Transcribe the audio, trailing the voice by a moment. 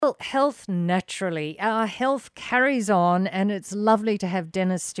Well, health naturally. Our health carries on, and it's lovely to have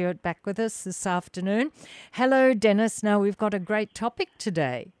Dennis Stewart back with us this afternoon. Hello, Dennis. Now, we've got a great topic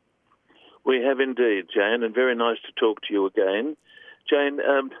today. We have indeed, Jane, and very nice to talk to you again. Jane,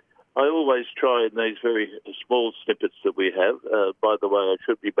 I always try in these very small snippets that we have. By the way, I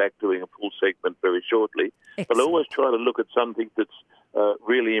should be back doing a full segment very shortly. Excellent. But I always try to look at something that's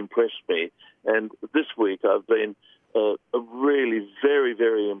really impressed me. And this week I've been really very,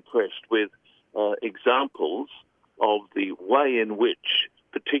 very impressed with examples of the way in which,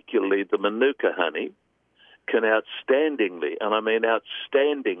 particularly the Manuka honey, can outstandingly, and I mean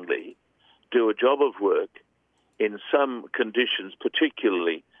outstandingly, do a job of work in some conditions,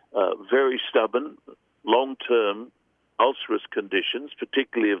 particularly very stubborn, long-term ulcerous conditions,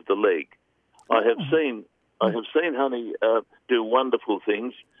 particularly of the leg. I have seen honey do wonderful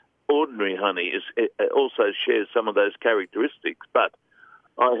things. Ordinary honey also shares some of those characteristics, but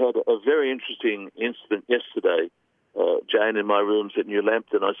I had a very interesting incident yesterday, Jane, in my rooms at New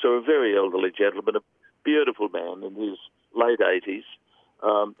Lambton. I saw a very elderly gentleman, a beautiful man in his late 80s,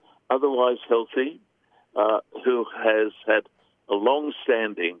 otherwise healthy, who has had a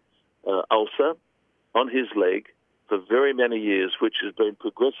long-standing ulcer on his leg for very many years, which has been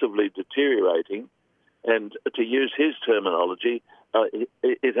progressively deteriorating. And to use his terminology,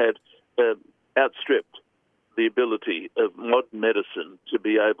 it had outstripped the ability of modern medicine to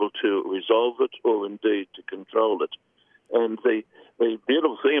be able to resolve it or indeed to control it. And the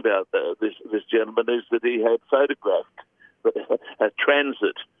beautiful thing about this gentleman is that he had photographed a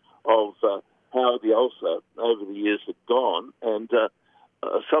transit of how the ulcer over the years had gone, and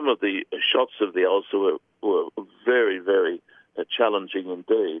some of the shots of the ulcer were very, very challenging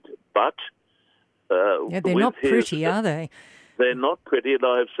indeed. But they're not pretty, are they? They're not pretty, and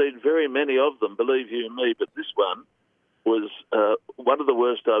I have seen very many of them, believe you me, but this one was one of the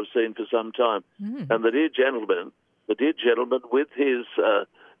worst I've seen for some time. And the dear gentleman with his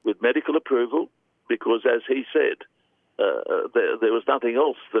with medical approval, because as he said, there was nothing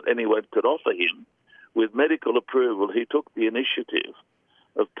else that anyone could offer him. With medical approval, he took the initiative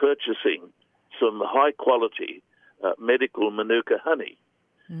of purchasing some high-quality medical Manuka honey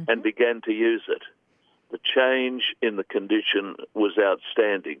and began to use it. The change in the condition was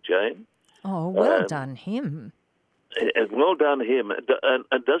outstanding, Jane. Oh, well done him. And well done him.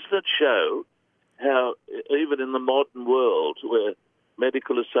 And doesn't it show how even in the modern world where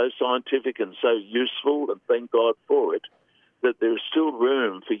medical is so scientific and so useful, and thank God for it, that there is still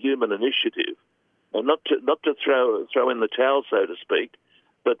room for human initiative, and not to throw in the towel, so to speak,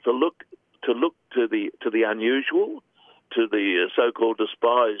 but to look to the unusual, to the so-called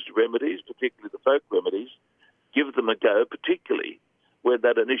despised remedies, particularly the folk remedies, give them a go, particularly when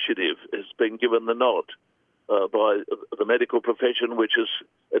that initiative has been given the nod by the medical profession, which has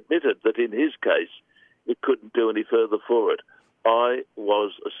admitted that in his case it couldn't do any further for it. I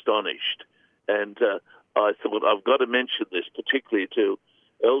was astonished, and I thought I've got to mention this, particularly to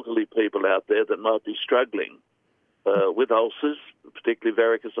elderly people out there that might be struggling with ulcers, particularly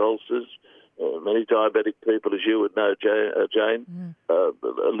varicose ulcers. Many diabetic people, as you would know, Jane,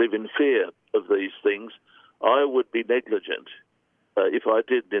 live in fear of these things. I would be negligent if I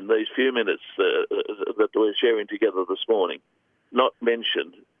did, in these few minutes that we're sharing together this morning, not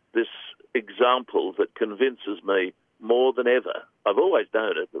mention this example that convinces me more than ever, I've always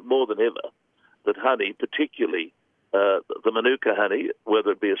known it, but more than ever, that honey, particularly the Manuka honey,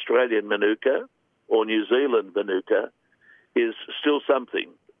 whether it be Australian Manuka or New Zealand Manuka, is still something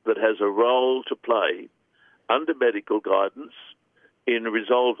that has a role to play under medical guidance in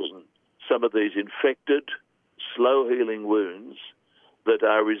resolving some of these infected, slow-healing wounds that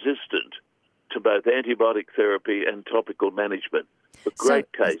are resistant to both antibiotic therapy and topical management. A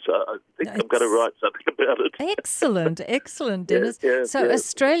great case. I think I'm going to write something about it. Excellent, Dennis.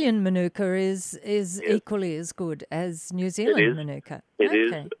 Australian Manuka is equally as good as New Zealand Manuka. It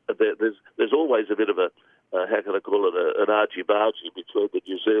is. There's always a bit of a, how can I call it, an argy-bargy between the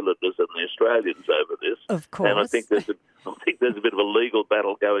New Zealanders and the Australians over this. Of course. And I think there's a bit of a legal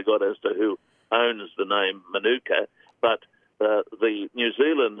battle going on as to who owns the name Manuka. But the New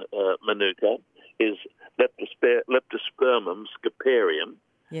Zealand Manuka is Leptospermum scoparium,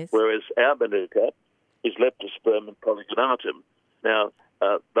 whereas our Manuka is Leptospermum polygonatum. Now,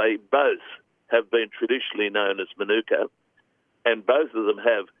 they both have been traditionally known as Manuka, and both of them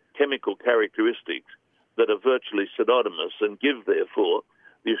have chemical characteristics that are virtually synonymous and give, therefore,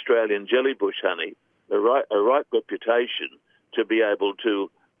 the Australian jellybush honey a right reputation to be able to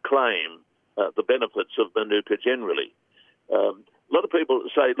claim the benefits of Manuka generally. A lot of people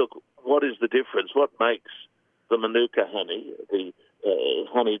say, look, what is the difference? What makes the Manuka honey, the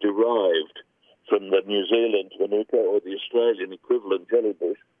honey derived from the New Zealand Manuka or the Australian equivalent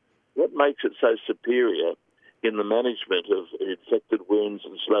jellybush, what makes it so superior in the management of infected wounds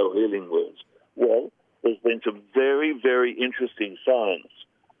and slow healing wounds? Well, there's been some very, very interesting science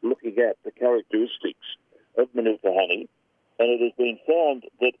looking at the characteristics of Manuka honey, and it has been found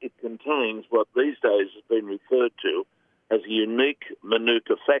that it contains what these days has been referred to as a unique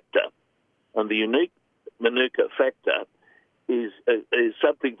Manuka factor. And the unique Manuka factor is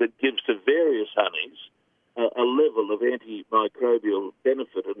something that gives to various honeys a level of antimicrobial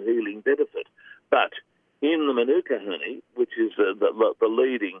benefit and healing benefit. But in the Manuka honey, which is the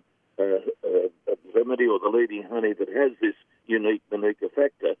leading remedy or the leading honey that has this unique Manuka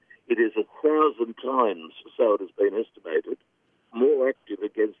factor, it is 1,000 times, so it has been estimated, more active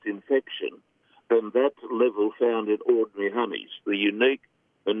against infection than that level found in ordinary honeys. The unique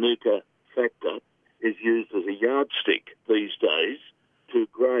Manuka factor is used as a yardstick these days to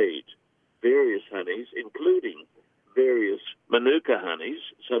grade various honeys, including various Manuka honeys,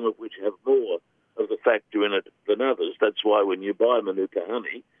 some of which have more of the factor in it than others. That's why when you buy Manuka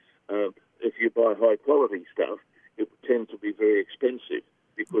honey, if you buy high-quality stuff, it would tend to be very expensive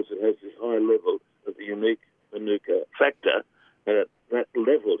because it has this high level of the unique Manuka factor. That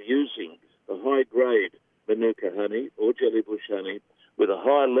level, using the high-grade Manuka honey or jellybush honey with a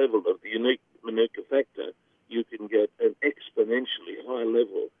high level of the unique Manuka factor, you can get an exponentially high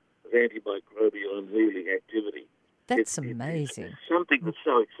level of antimicrobial and healing activity. That's amazing. It's something that's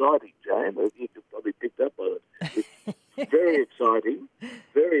so exciting, Jane, that you could probably pick up on it. It's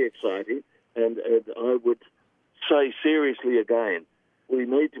very exciting, and I would say seriously again, we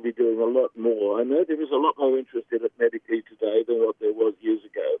need to be doing a lot more. I know there is a lot more interest in it medically today than what there was years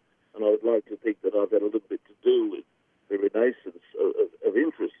ago, and I would like to think that I've had a little bit to do with the renaissance of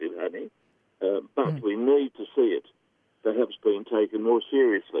interest in honey, but we need to see it perhaps being taken more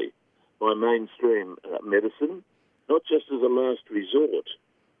seriously by mainstream medicine, not just as a last resort,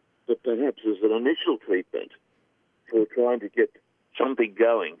 but perhaps as an initial treatment for trying to get something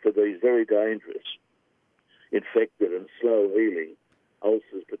going for these very dangerous, infected and slow healing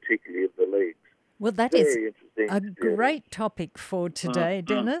ulcers, particularly of the legs. Well, that is a great topic for today,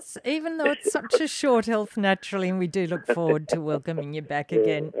 Dennis, even though it's such a short Health Naturally, and we do look forward to welcoming you back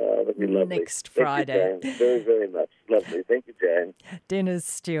again next Friday. Thank you, Jane. Very, very much. Lovely. Thank you, Jane. Dennis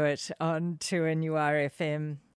Stewart on 2NURFM.